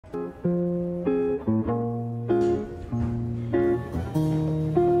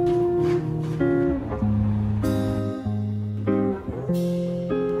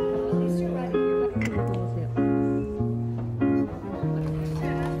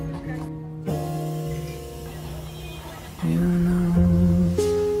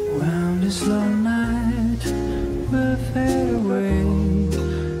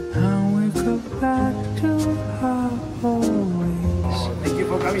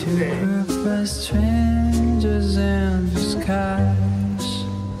Strangers in the skies.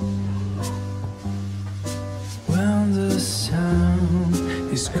 When the sun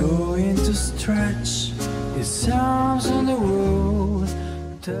is going to stretch its arms on the road.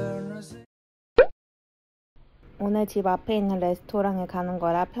 오늘 집 앞에 있는 레스토랑에 가는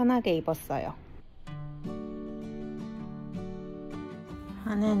거라 편하게 입었어요.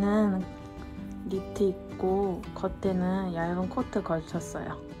 안에는 니트 입고 겉에는 얇은 코트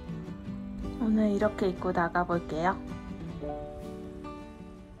걸쳤어요. 오늘 이렇게 입고 나가볼게요.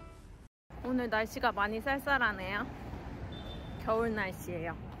 오늘 날씨가 많이 쌀쌀하네요. 겨울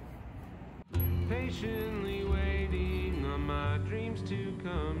날씨예요.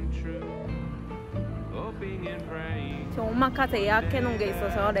 저 오마카세 예약해놓은 게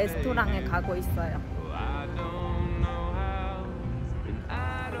있어서 레스토랑에 가고 있어요.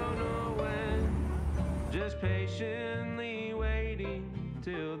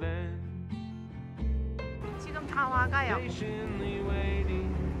 지금 다 와가요.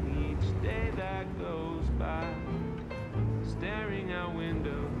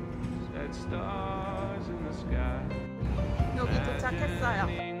 여기 도착했어요.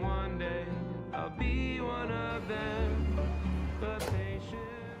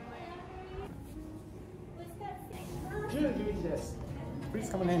 Please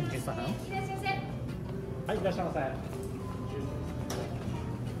come in, Mr. Han. Hi, いらっしゃいませ。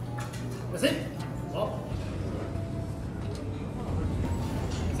Sit. Oh.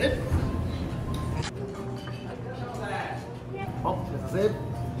 Sit. Oh, sit.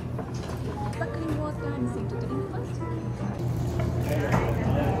 Sparkling water and sing to drink first.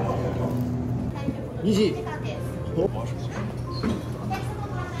 Easy.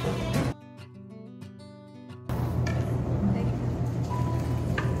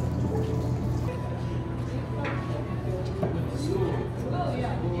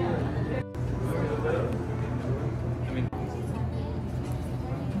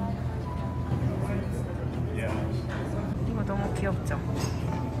 이거 너무 귀엽죠?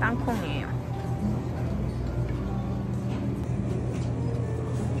 땅콩이에요.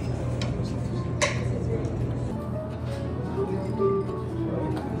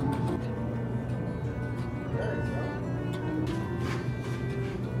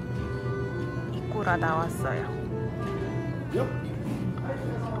 이꼬라 나왔어요.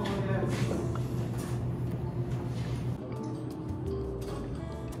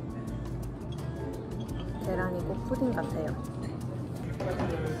 계란이고 푸딩 같아요.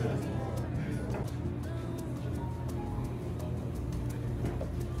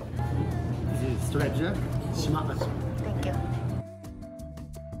 Stretch. Smart. Thank you.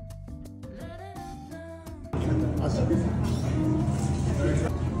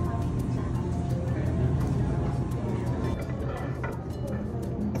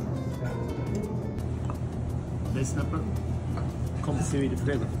 Best snapper. Come see with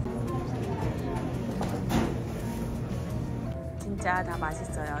flavor. 진짜 다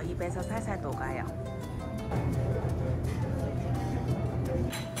맛있어요. 입에서 살살 녹아요.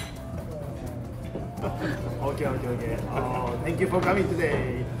 Okay. Thank you for coming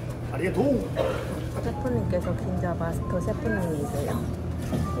today. 아리가토. 셰프님께서 긴자 마스터 셰프님이세요.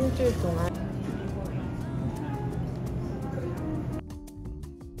 일주일 동안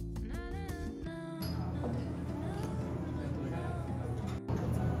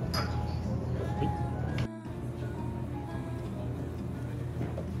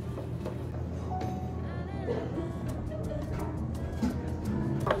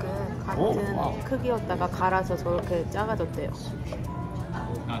같은 크기였다가 갈아서 저렇게 작아졌대요.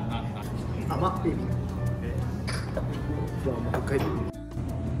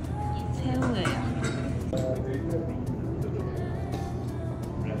 새우예요.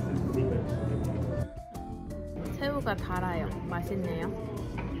 새우가 달아요. 맛있네요.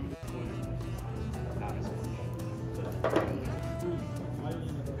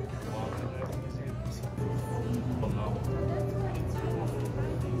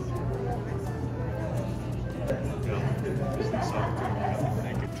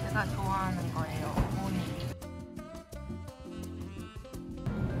 제가 좋아하는 거예요. 오니.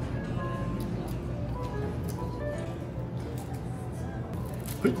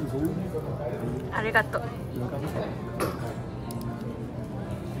 아리가또.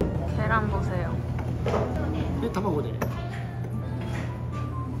 계란 보세요.卵で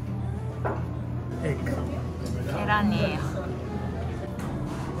에그. 계란이에요.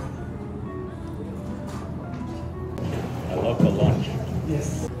 I love the lunch.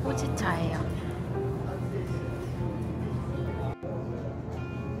 Yes. 호지차예요.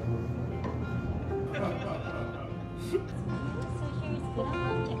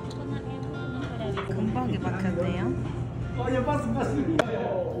 금방이 막혔네요. 오케이.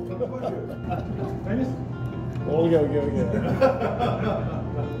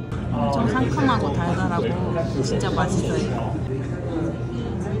 좀 상큼하고 달달하고 진짜 맛있어요.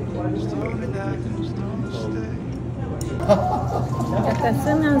 약간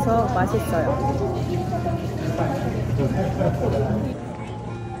쓰면서 맛있어요.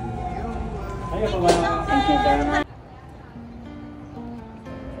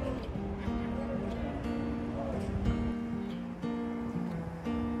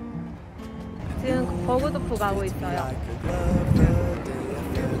 지금 버그도프 가고 있어요.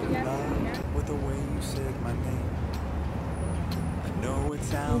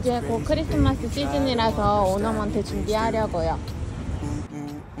 이제 곧 크리스마스 시즌이라서 오너먼트 준비하려고요.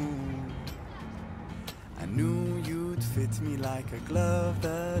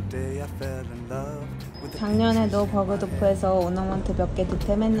 작년에도 버그도프에서 오너먼트 몇 개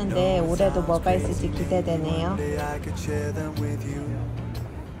득템했는데 올해도 뭐가 있을지 기대되네요.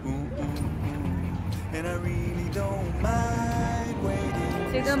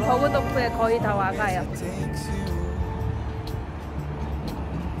 지금 버그도프에 거의 다 와가요.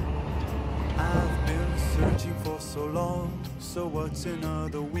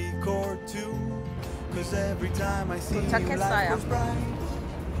 도착했어요.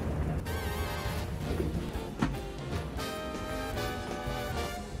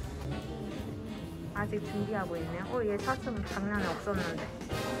 아직 준비하고 있네요. 얘 샀으면 작년에 없었는데.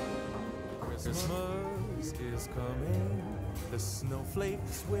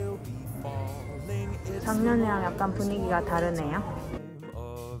 작년이랑 약간 분위기가 다르네요.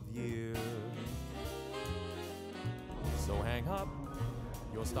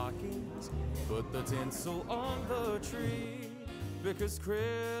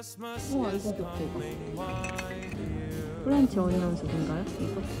 우와, 이거 좋다. 이거 프렌치 어니언 숲인가요?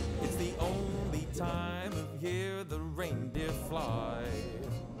 이거?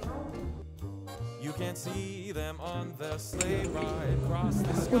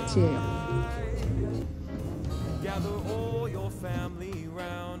 꽃이에요.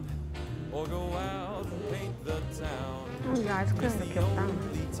 이 아이스크림도 귀엽다.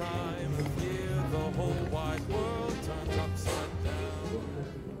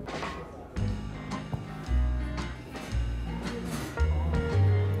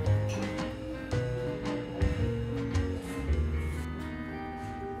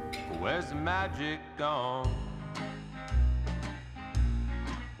 Where's the magic gone?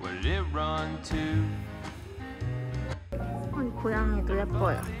 Where did it run to? 이 고양이도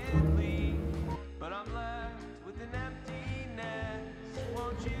예뻐요. But I'm left with an emptiness.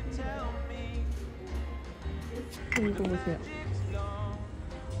 Won't you tell me? 이거 보세요.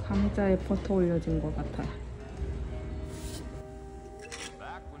 감자에 버터 올려진 것 같아요.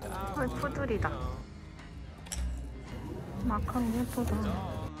 푸들이다. 마카롱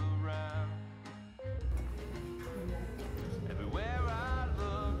예쁘다.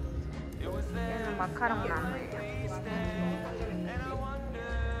 얘는 마카롱 나무예요.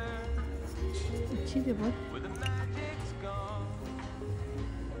 치즈볼?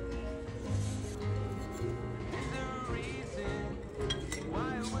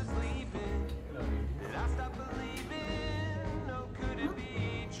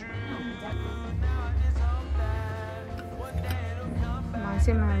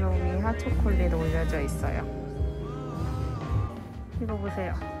 마시멜로 위에 핫초콜릿 올려져 있어요. 이거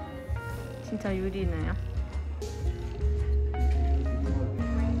보세요. 진짜 유리네요.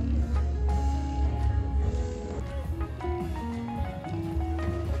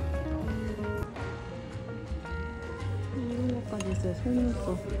 이런 것까지 있어요.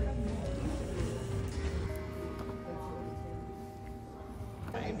 속눈썹.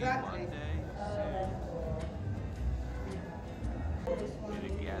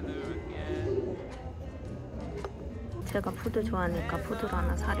 제가 푸드 좋아하니까 푸드로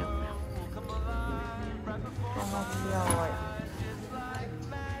하나 사려고요. 너무 귀여워요.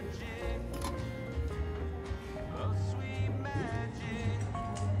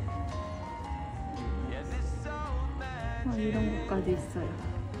 이런 것까지 있어요.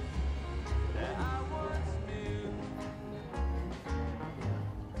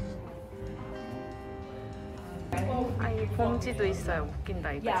 봉지도 있어요.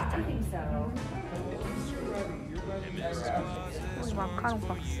 웃긴다 이거 진짜. 이 마카롱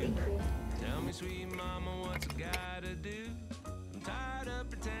박스.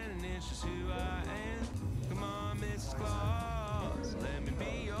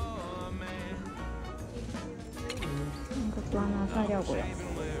 이것도 하나 사려고요.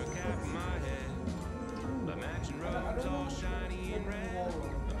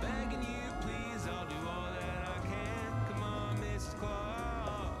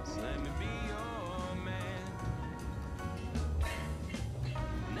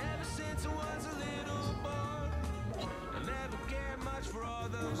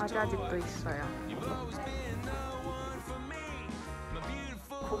 과자집도 있어요.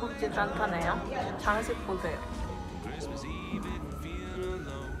 고급진 산타네요. 장식 보세요.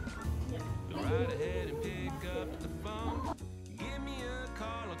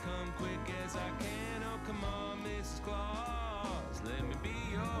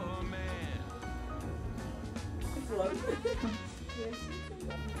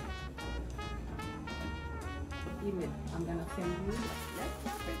 I'm gonna send you.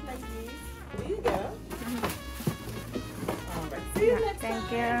 Like this. There you go. All right. See you next time.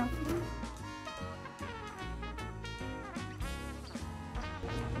 Thank you.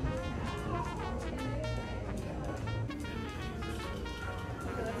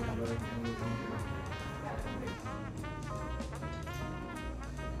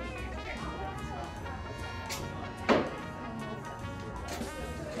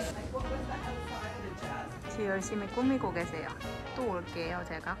 지금 열심히 꾸미고 계세요. 또 올게요,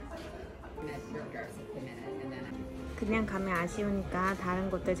 제가. 그냥 가면 아쉬우니까 다른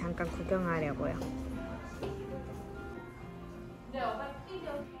곳들 잠깐 구경하려고요.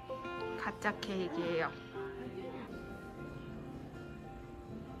 가짜 케이크예요.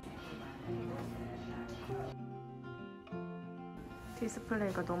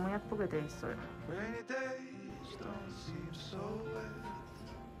 디스플레이가 너무 예쁘게 돼 있어요.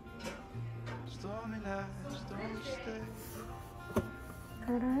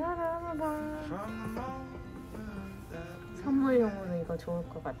 선물용으로 이거 좋을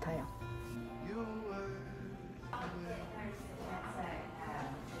것 같아요.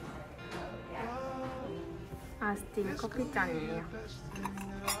 아스틴 커피잔이에요.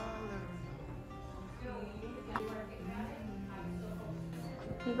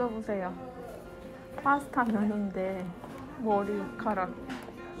 이거 보세요. 파스타 면인데 머리카락.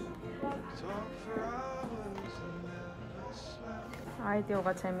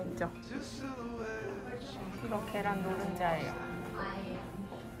 아이디어가 재밌죠? 이거 계란 노른자예요.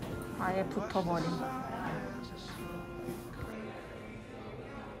 아예 붙어버린.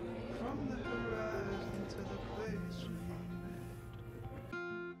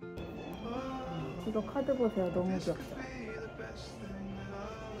 이거 카드 보세요. 너무 귀엽죠?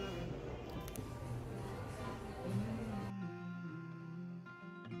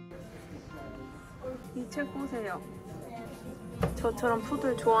 이 책 보세요. 저처럼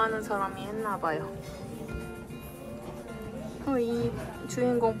푸들 좋아하는 사람이 했나봐요. 이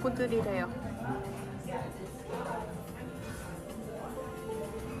주인공 푸들이래요.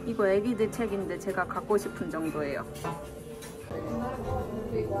 이거 애기들 책인데 제가 갖고 싶은 정도예요.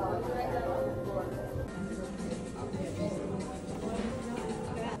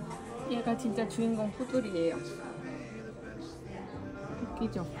 얘가 진짜 주인공 푸들이에요.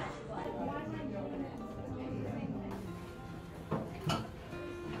 웃기죠?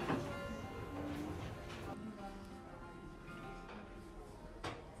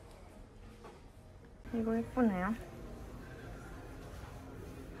 이거 예쁘네요.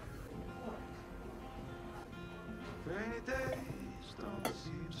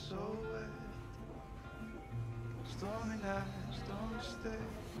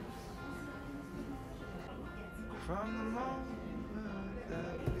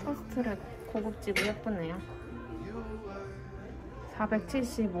 토스트랩 고급지고 예쁘네요.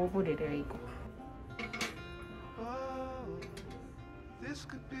 475불이래요 이거.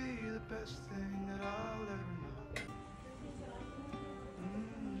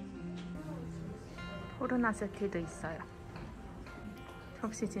 포르나세티도 있어요.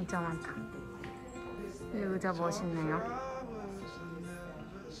 접시 진짜 많다. 이 의자 멋있네요.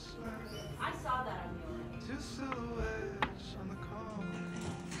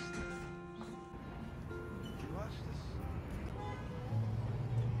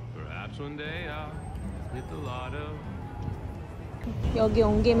 여기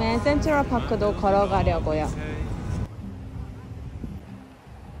온 김에 센트럴파크도 걸어가려고요.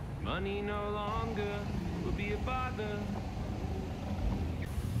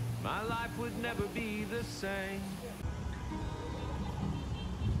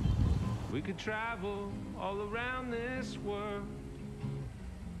 We could travel all around this world,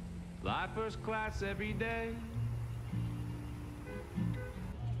 fly first class every day.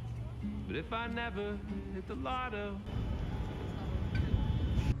 But if I never hit the lotto,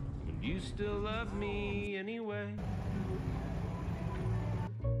 would you still love me anyway?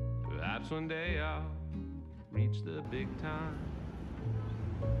 Perhaps one day I'll reach the big time.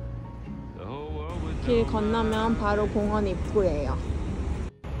 The whole world would 길 know 건너면 바로 공원 입구예요.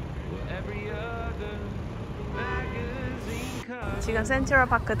 every other magazine cover 지금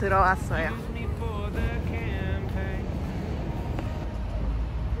센트럴파크 들어왔어요. used me for their campaign.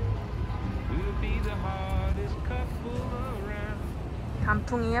 We would be the hardest couple around.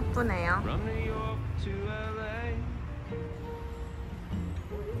 단풍이 예쁘네요. From New York to LA.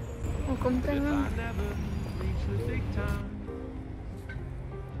 If 깜짝이야. I never reach the big time,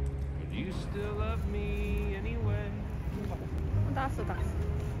 would you still love me anyway? 나왔어.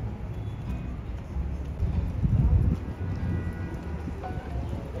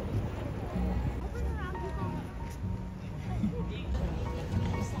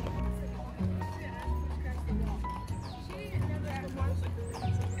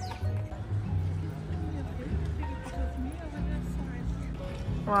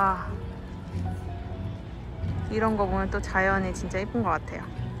 와, 이런 거 보면 또 자연이 진짜 예쁜 것 같아요.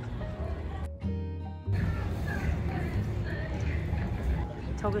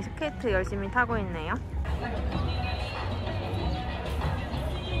 저기 스케이트 열심히 타고 있네요.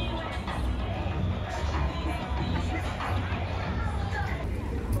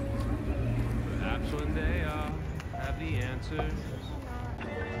 Perhaps one day I'll have the answers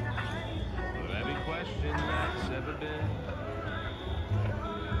for every question that's ever been.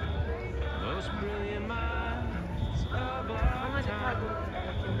 Most brilliant minds of our time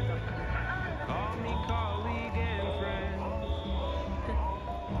call me colleague and friend.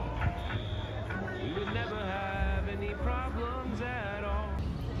 We would never have any problems at all.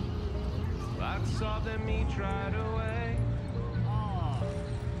 I'd solve them each right away.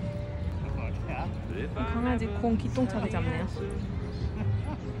 But if I 강아지 never 공 기똥차게 잡네요.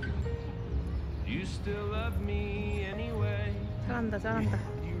 you still love me anyway. 잘한다.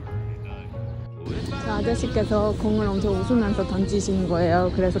 저 아저씨께서 공을 엄청 웃으면서 던지시는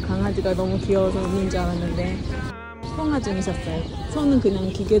거예요. 그래서 강아지가 너무 귀여워서 웃는 줄 알았는데 통화 중이셨어요. 손은 그냥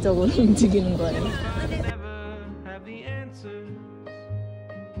기계적으로 움직이는 거예요. Never have the answers.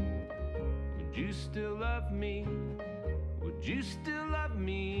 Would you still love me? Would you still love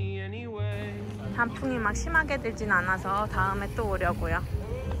me anyway? 단풍이 막 심하게 들진 않아서 다음에 또 오려고요.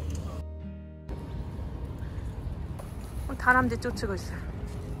 다람쥐 쫓고 있어요.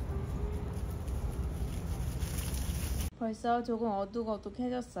 벌써 조금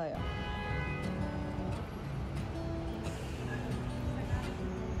어둑어둑해졌어요.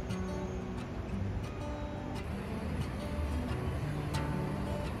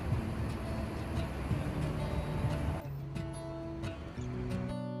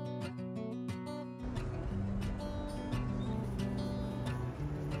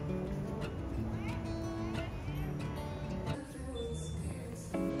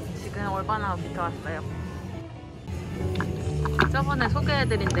 지금 얼바나우부터 왔어요. 저번에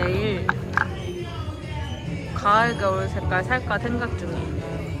소개해드린 네일 가을 겨울 색깔 살까 생각 중이에요.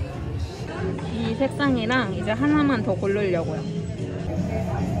 이 색상이랑 이제 하나만 더 고르려고요.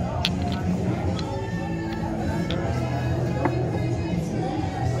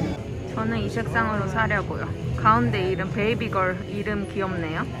 저는 이 색상으로 사려고요. 가운데 이름 베이비걸 이름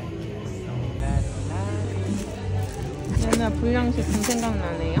귀엽네요. 옛날 불량식품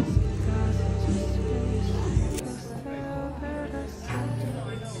생각나네요.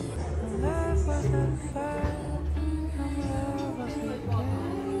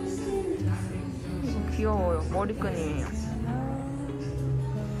 이거 귀여워요. 머리끈이에요.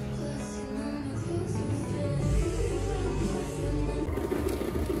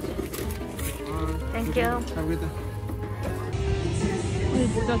 땡큐. 이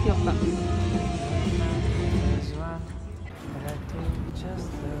모자 귀엽다.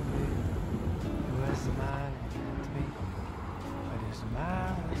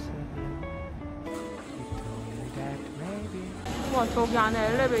 와, 저기 안에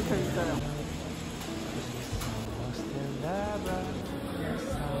엘리베이터 있어요.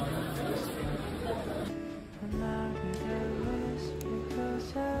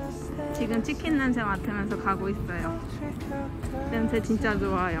 지금 치킨 냄새 맡으면서 가고 있어요. 냄새 진짜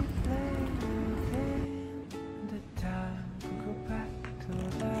좋아요.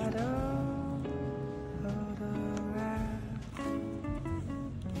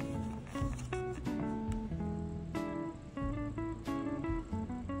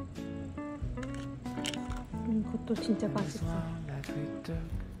 이것도 진짜 맛있어. that we took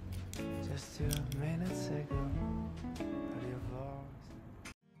just 2 minutes ago. But your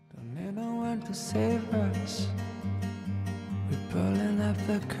voice don't need no one to save us. We're pulling up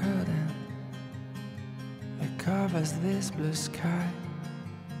the curtain that covers this blue sky.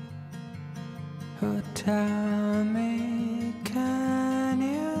 Oh, tell me, can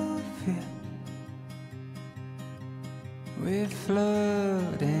you feel we're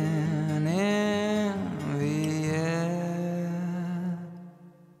floating in the air?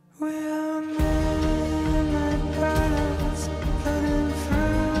 We are midnight birds floating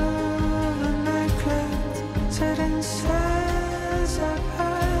through the night clouds, setting sails up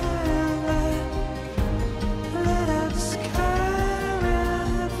high, lit up sky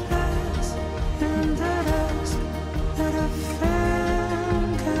with flags and dust that a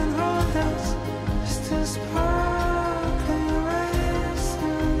fan can hold us, just a sparkling rays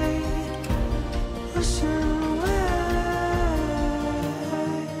in the ocean waves.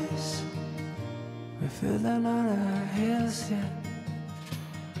 We feel down on our heels yet,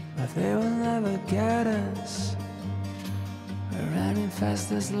 but they will never get us. We're running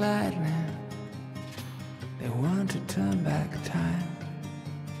fast as lightning. They want to turn back time.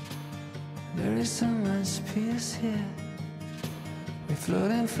 There is so much peace here. We're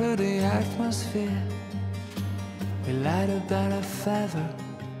floating through the atmosphere. We lighter than a feather,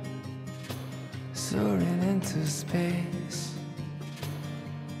 soaring into space.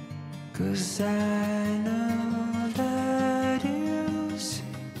 'Cause I know that you see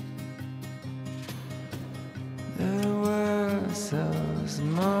the world so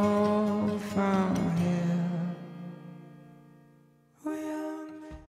small.